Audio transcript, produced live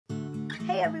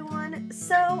everyone!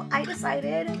 So I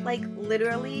decided, like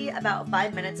literally about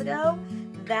 5 minutes ago,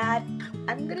 that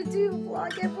I'm gonna do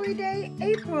vlog every day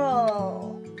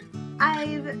April.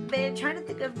 I've been trying to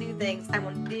think of new things I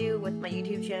want to do with my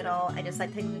YouTube channel. I just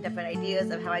like thinking of different ideas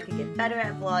of how I could get better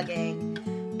at vlogging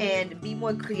and be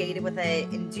more creative with it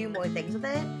and do more things with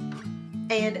it.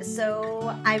 And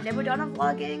so I've never done a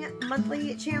vlogging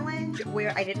monthly challenge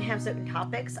where I didn't have certain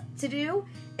topics to do.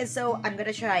 And so I'm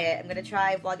gonna try it. I'm gonna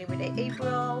try vlogging every day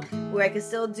April, where I can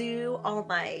still do all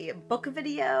my book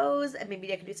videos, and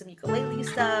maybe I can do some ukulele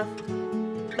stuff,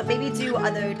 but maybe do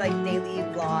other like daily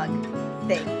vlog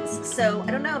things. So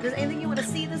I don't know if there's anything you want to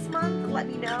see this month, let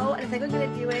me know. And I think I'm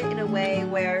gonna do it in a way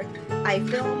where I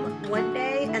film one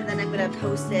day and then I'm gonna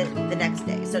post it the next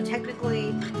day. So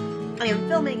technically I am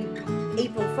filming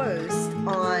April 1st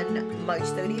on March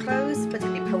 31st, but it's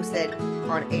going to be posted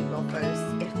on April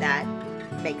 1st, if that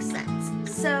makes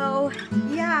sense. So,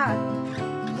 yeah,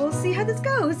 we'll see how this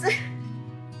goes.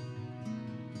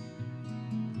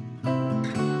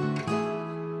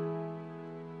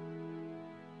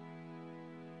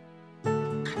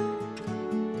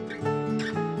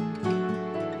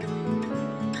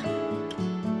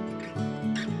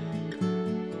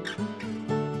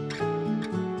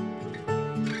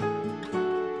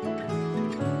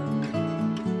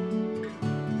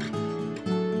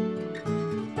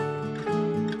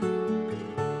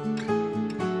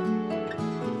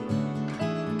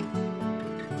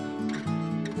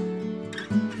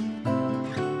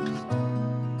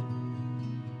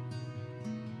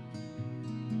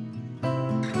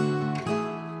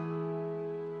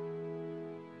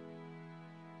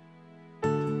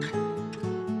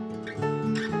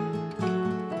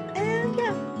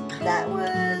 That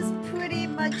was pretty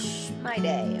much my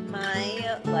day.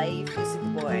 My life is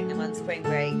super boring. I'm on spring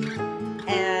break,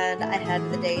 and I had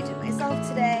the day to myself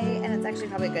today, and it's actually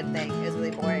probably a good thing. It was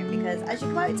really boring because, as you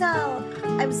can probably tell,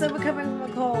 I'm still recovering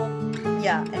from a cold.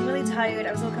 Yeah, I'm really tired.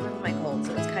 I'm still recovering from my cold,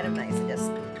 so it's kind of nice to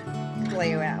just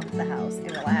play around the house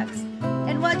and relax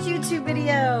and watch YouTube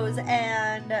videos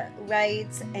and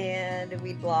write and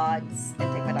read blogs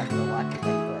and take my dog for a walk and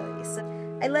play ukulele.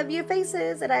 So I love your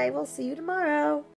faces, and I will see you tomorrow.